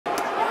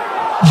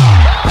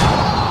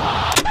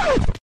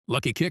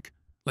Lucky kick?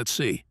 Let's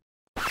see.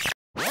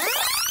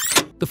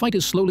 The fight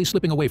is slowly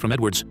slipping away from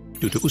Edwards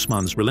due to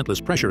Usman's relentless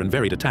pressure and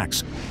varied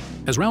attacks.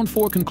 As round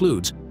 4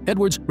 concludes,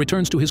 Edwards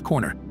returns to his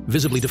corner,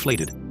 visibly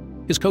deflated.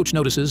 His coach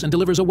notices and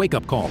delivers a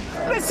wake-up call.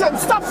 Listen,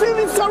 stop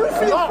feeling sorry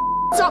for your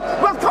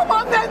well, come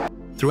on then!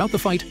 Throughout the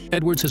fight,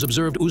 Edwards has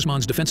observed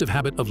Usman's defensive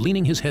habit of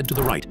leaning his head to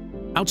the right,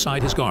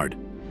 outside his guard.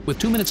 With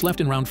 2 minutes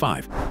left in round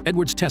 5,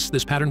 Edwards tests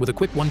this pattern with a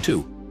quick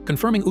 1-2,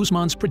 confirming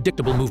Usman's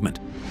predictable movement.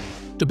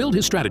 To build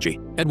his strategy,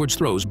 Edwards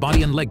throws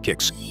body and leg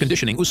kicks,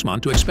 conditioning Usman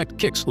to expect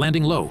kicks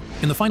landing low.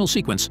 In the final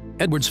sequence,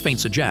 Edwards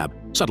feints a jab,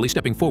 subtly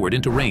stepping forward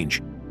into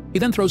range. He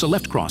then throws a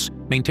left cross,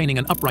 maintaining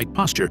an upright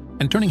posture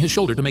and turning his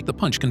shoulder to make the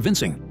punch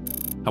convincing.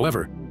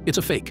 However, it's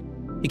a fake.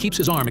 He keeps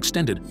his arm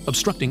extended,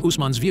 obstructing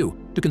Usman's view,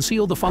 to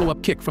conceal the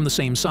follow-up kick from the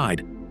same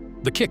side.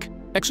 The kick,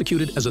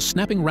 executed as a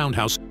snapping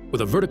roundhouse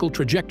with a vertical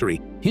trajectory,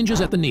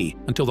 hinges at the knee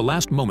until the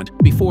last moment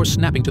before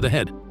snapping to the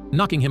head,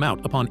 knocking him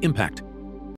out upon impact.